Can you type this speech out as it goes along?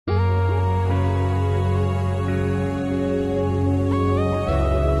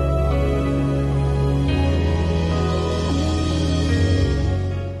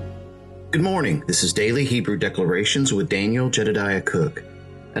morning. This is Daily Hebrew Declarations with Daniel Jedediah Cook.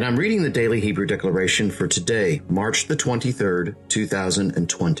 And I'm reading the Daily Hebrew Declaration for today, March the 23rd,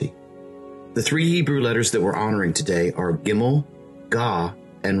 2020. The three Hebrew letters that we're honoring today are Gimel, Ga,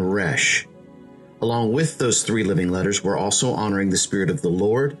 and Resh. Along with those three living letters, we're also honoring the Spirit of the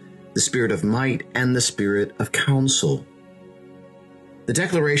Lord, the Spirit of might, and the Spirit of counsel. The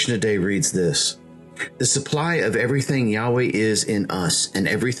declaration today reads this: the supply of everything Yahweh is in us and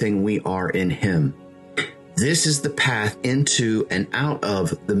everything we are in Him. This is the path into and out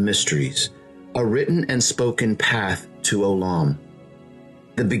of the mysteries, a written and spoken path to Olam,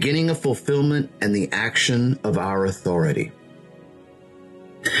 the beginning of fulfillment and the action of our authority.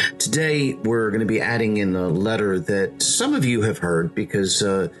 Today, we're going to be adding in a letter that some of you have heard because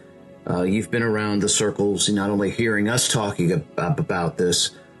you've been around the circles, not only hearing us talking about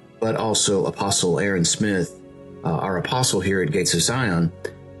this, but also Apostle Aaron Smith, our apostle here at Gates of Zion,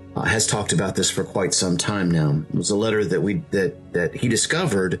 has talked about this for quite some time now. It was a letter that he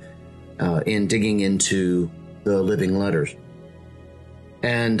discovered in digging into the living letters.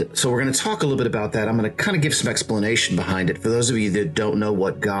 And so we're going to talk a little bit about that. I'm going to kind of give some explanation behind it for those of you that don't know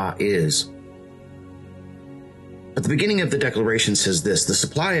what Ga is. At the beginning of the declaration says this: the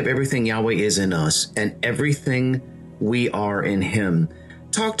supply of everything Yahweh is in us and everything we are in Him.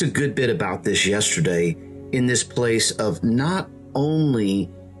 Talked a good bit about this yesterday in this place of not only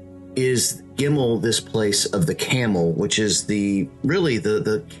is Gimel this place of the camel, which is the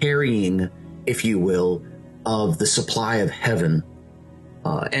carrying, if you will, of the supply of heaven.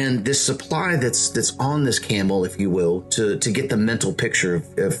 And this supply that's on this camel, if you will, to get the mental picture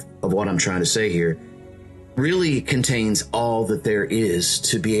of what I'm trying to say here, really contains all that there is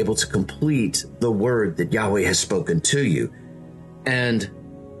to be able to complete the word that Yahweh has spoken to you. And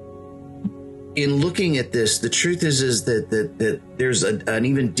in looking at this, the truth is that there's an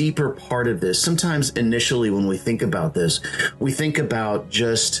even deeper part of this. Sometimes initially when we think about this, we think about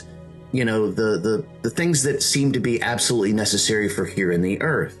just, the things that seem to be absolutely necessary for here in the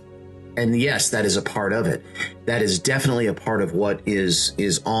earth. And yes, that is a part of it. That is definitely a part of what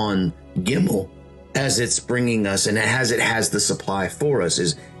is on Gimel as it's bringing us, and as it has the supply for us,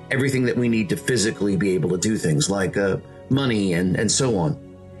 is everything that we need to physically be able to do things like money and so on.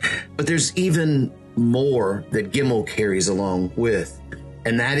 But there's even more that Gimel carries along with,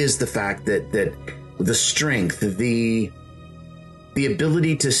 and that is the fact that the strength, the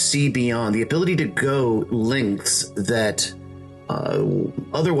ability to see beyond, the ability to go lengths that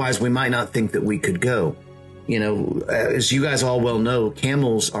otherwise we might not think that we could go. As you guys all well know,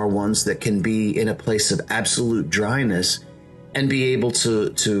 camels are ones that can be in a place of absolute dryness and be able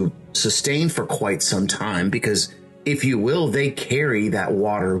to sustain for quite some time because, if you will, they carry that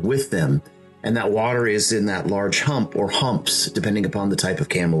water with them. And that water is in that large hump or humps, depending upon the type of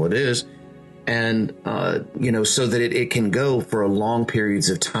camel it is. And, so that it can go for long periods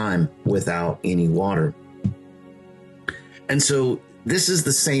of time without any water. And so this is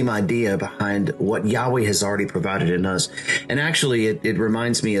the same idea behind what Yahweh has already provided in us. And actually, it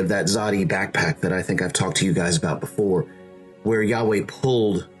reminds me of that Zadi backpack that I think I've talked to you guys about before, where Yahweh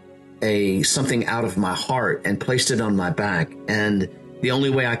pulled something out of my heart and placed it on my back. And the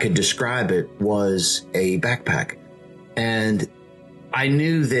only way I could describe it was a backpack. And I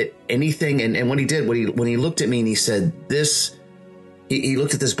knew that anything, and what he did, when he looked at me and he said this, he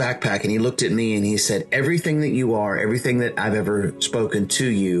looked at this backpack and he looked at me and he said, everything that you are, everything that I've ever spoken to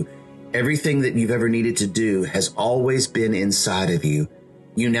you, everything that you've ever needed to do has always been inside of you.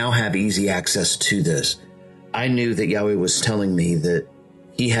 You now have easy access to this. I knew that Yahweh was telling me that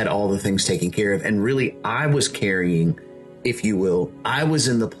He had all the things taken care of. And really, I was carrying, if you will, I was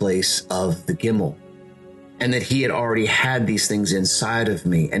in the place of the Gimel. And that He had already had these things inside of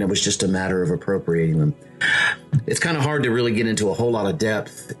me. And it was just a matter of appropriating them. It's kind of hard to really get into a whole lot of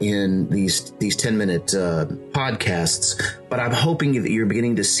depth in these 10-minute podcasts. But I'm hoping that you're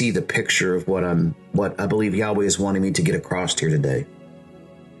beginning to see the picture of what I believe Yahweh is wanting me to get across here today.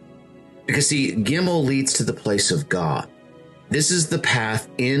 Because see, Gimel leads to the place of God. This is the path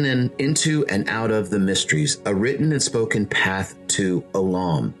in and into and out of the mysteries, a written and spoken path to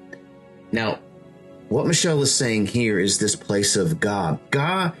Olam. Now, what Michelle is saying here is this place of God.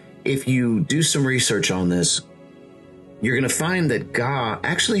 God, if you do some research on this, you're going to find that Ga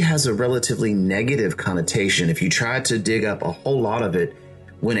actually has a relatively negative connotation if you try to dig up a whole lot of it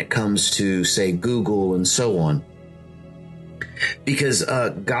when it comes to, say, Google and so on. Because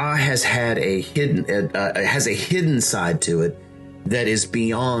Ga has had a hidden side to it that is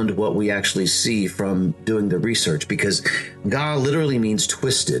beyond what we actually see from doing the research. Because Ga literally means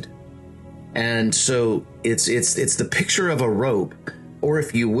twisted, and so it's the picture of a rope, or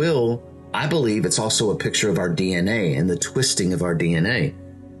if you will, I believe it's also a picture of our DNA and the twisting of our DNA.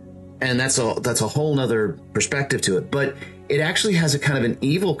 And that's a whole nother perspective to it. But it actually has a kind of an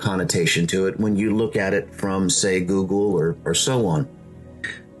evil connotation to it when you look at it from, say, Google or so on.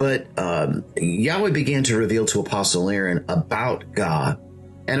 But Yahweh began to reveal to Apostle Aaron about God.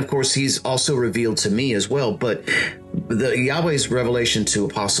 And of course, he's also revealed to me as well. But the Yahweh's revelation to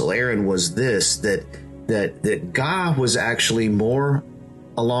Apostle Aaron was this, that God was actually more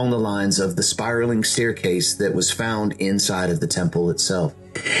along the lines of the spiraling staircase that was found inside of the temple itself.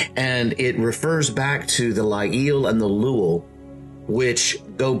 And it refers back to the Lael and the Luel, which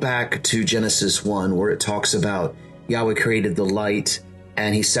go back to Genesis 1, where it talks about Yahweh created the light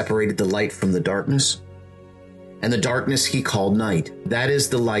and he separated the light from the darkness. And the darkness he called night. That is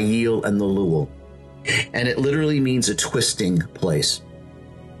the Lael and the Luel. And it literally means a twisting place.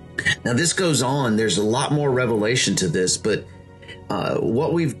 Now this goes on. There's a lot more revelation to this, but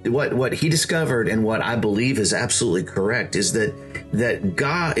what he discovered and what I believe is absolutely correct is that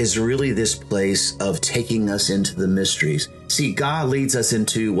God is really this place of taking us into the mysteries. See, God leads us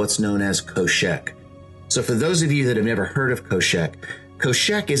into what's known as Koshek. So for those of you that have never heard of Koshek,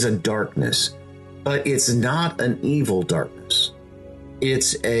 Koshek is a darkness, but it's not an evil darkness.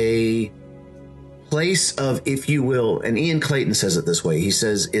 It's a place of, if you will, and Ian Clayton says it this way. He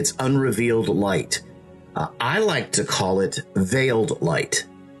says it's unrevealed light. I like to call it veiled light.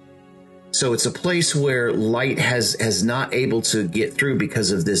 So it's a place where light has not able to get through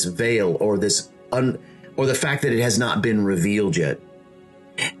because of this veil or or the fact that it has not been revealed yet.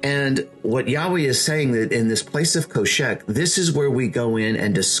 And what Yahweh is saying, that in this place of Koshek, this is where we go in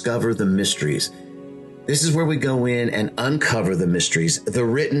and discover the mysteries. This is where we go in and uncover the mysteries, the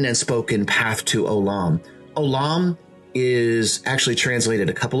written and spoken path to Olam. Olam is actually translated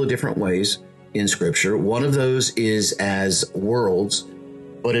a couple of different ways in Scripture. One of those is as worlds,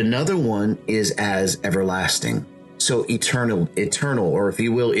 but another one is as everlasting. So eternal, or if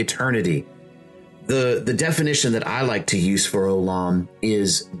you will, eternity. The definition that I like to use for Olam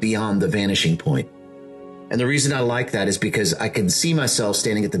is beyond the vanishing point. And the reason I like that is because I can see myself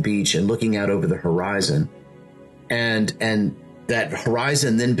standing at the beach and looking out over the horizon, and that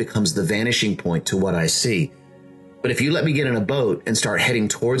horizon then becomes the vanishing point to what I see. But if you let me get in a boat and start heading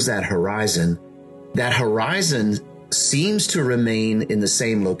towards that horizon seems to remain in the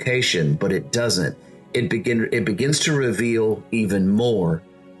same location, but it doesn't. It begins to reveal even more.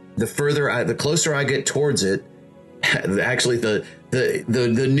 The closer I get towards it, actually the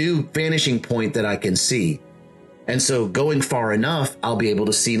new vanishing point that I can see. And so going far enough, I'll be able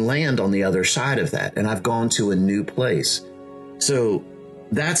to see land on the other side of that. And I've gone to a new place. So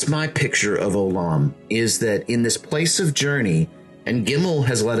that's my picture of Olam, is that in this place of journey, and Gimel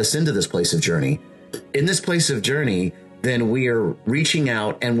has led us into this place of journey. In this place of journey, then we are reaching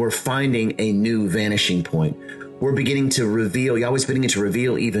out and we're finding a new vanishing point. We're beginning to reveal, Yahweh's beginning to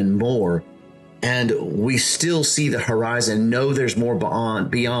reveal even more. And we still see the horizon, know there's more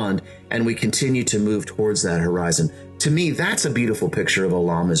beyond, and we continue to move towards that horizon. To me, that's a beautiful picture of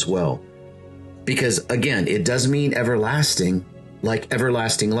Olam as well. Because again, it does mean everlasting, like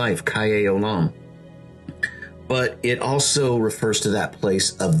everlasting life, Kaye Olam. But it also refers to that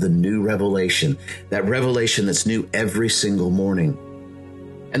place of the new revelation, that revelation that's new every single morning.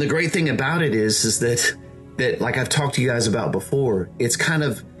 And the great thing about it is that like I've talked to you guys about before, it's kind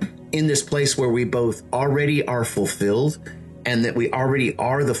of in this place where we both already are fulfilled and that we already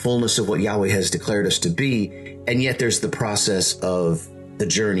are the fullness of what Yahweh has declared us to be. And yet there's the process of the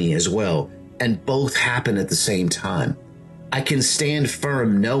journey as well. And both happen at the same time. I can stand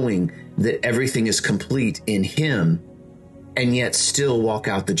firm knowing that everything is complete in Him, and yet still walk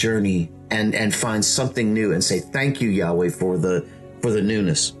out the journey and find something new and say, thank you, Yahweh, for the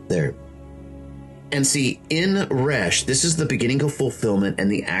newness there. And see, in Resh, this is the beginning of fulfillment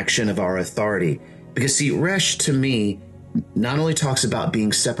and the action of our authority. Because see, Resh to me not only talks about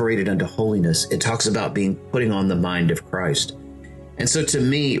being separated unto holiness, it talks about putting on the mind of Christ. And so to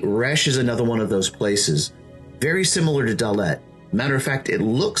me, Resh is another one of those places, very similar to Dalet. Matter of fact, it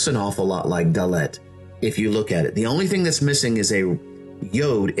looks an awful lot like Dalet if you look at it. The only thing that's missing is a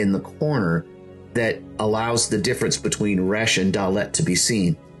yod in the corner that allows the difference between Resh and Dalet to be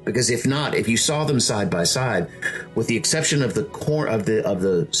seen. Because if not, if you saw them side by side, with the exception of the core of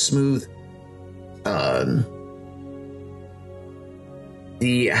the smooth, how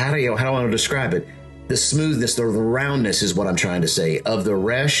do I want to describe it? The smoothness or the roundness is what I'm trying to say of the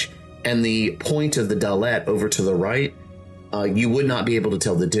Resh and the point of the Dalet over to the right. You would not be able to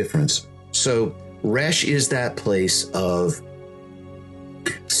tell the difference. So Resh is that place of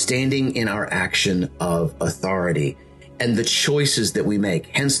standing in our action of authority. and the choices that we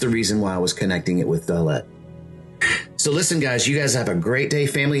make. Hence the reason why I was connecting it with Dalet. So listen, guys, you guys have a great day.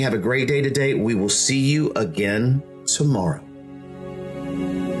 Family, have a great day today. We will see you again tomorrow.